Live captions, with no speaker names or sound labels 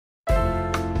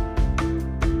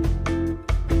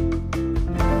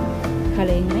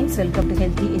Hello guys, welcome to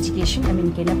Healthy Education. I mean,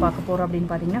 என்ன பார்க்க போறோம் அப்படினு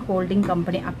பாத்தீங்கன்னா holding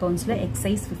company accountsல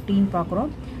exercise 15 பார்க்கறோம்.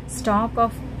 Stock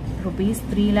of rupees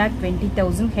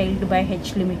 3,20,000 held by H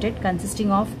Limited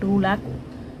consisting of 2 lakh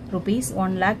rupees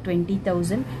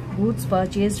 1,20,000 goods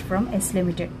purchased from S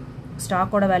Limited.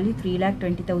 Stock oda value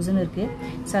 3,20,000 இருக்கு.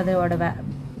 So அதோட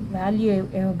value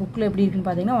bookல எப்படி இருக்குன்னு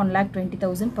பாத்தீங்கன்னா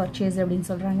 1,20,000 purchase அப்படினு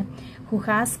சொல்றாங்க. Who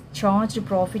has charged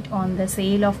profit on the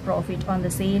sale of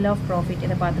profit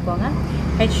இத பாத்துக்கோங்க.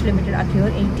 H Limited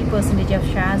acquired 80% of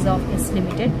shares of S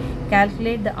Limited.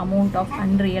 Calculate the amount of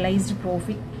unrealized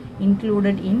profit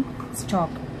included in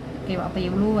stock. ஓகேவா? அப்ப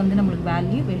எவ்வளவு வந்து நமக்கு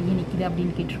வேல்யூ வெளிய நிக்குது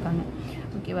அப்படினு கேட்டிருக்காங்க.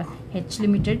 ஓகேவா? H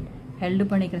Limited held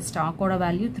பண்ணிக்கிற ஸ்டாக் ஓட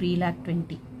வேல்யூ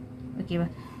 3,20,000. ஓகேவா?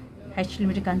 H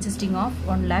Limited consisting of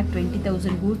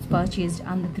 1,20,000 goods purchased.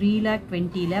 அந்த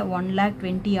 3,20,000 ல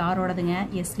 1,20,000 யாரோடதுங்க?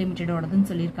 S Limited ஓடதுன்னு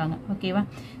சொல்லிருக்காங்க. ஓகேவா?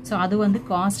 சோ அது வந்து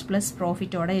காஸ்ட் பிளஸ்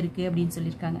ப்ராஃபிட் ஓட இருக்கு அப்படினு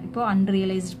சொல்லிருக்காங்க. இப்போ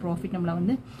unrealized profit நம்மள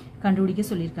வந்து கண்டுபிடிக்க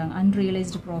சொல்லிருக்காங்க.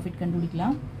 unrealized profit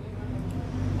கண்டுபிடிக்கலாம்.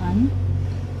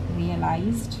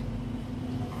 unrealized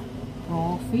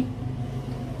profit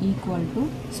equal to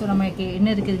so நமக்கு என்ன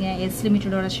இருக்குதுங்க? S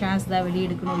Limited ஓட ஷேர்ஸ் தான் வெளிய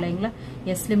எடுக்கணும் இல்லைங்களா?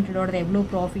 S Limited ஓட எவ்வளவு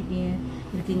ப்ராஃபிட்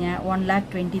இருக்குங்க?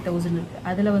 1,20,000 இருக்கு.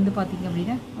 அதுல வந்து பாத்தீங்க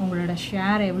அப்படினா உங்களோட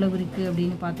ஷேர் எவ்வளவு இருக்கு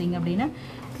அப்படினு பாத்தீங்க அப்படினா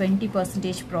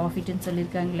 20% ப்ராஃபிட் ன்னு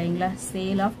சொல்லிருக்காங்க இல்லைங்களா?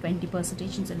 சேல் ஆஃப்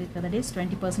 20% ன்னு சொல்லிருக்காங்க. that is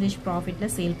 20% ப்ராஃபிட்ல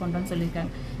சேல் பண்றோம்னு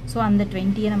சொல்லிருக்காங்க. சோ அந்த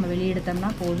 20 நம்ம வெளிய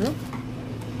எடுத்தோம்னா போதும்.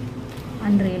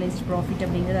 unrealized profit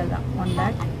அப்படிங்கிறது அதுதான்.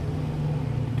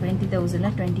 1,20,000 ல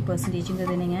 20%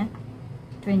 ங்கிறது என்னங்க?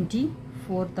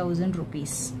 24,000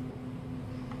 rupees.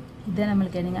 இது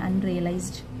நமக்கு என்னங்க?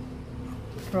 unrealized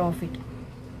profit.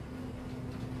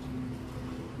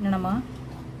 நம்ம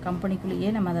கம்பெனிக்குள்ளேயே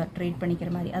நம்ம அதை ட்ரேட் பண்ணிக்கிற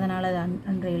மாதிரி, அதனால அது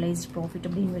unrealized profit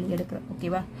அப்படின்னு வெளியே எடுக்கிறோம்.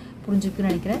 ஓகேவா? புரிஞ்சுக்குன்னு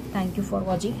நினைக்கிறேன். Thank you for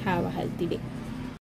watching. Have a healthy day.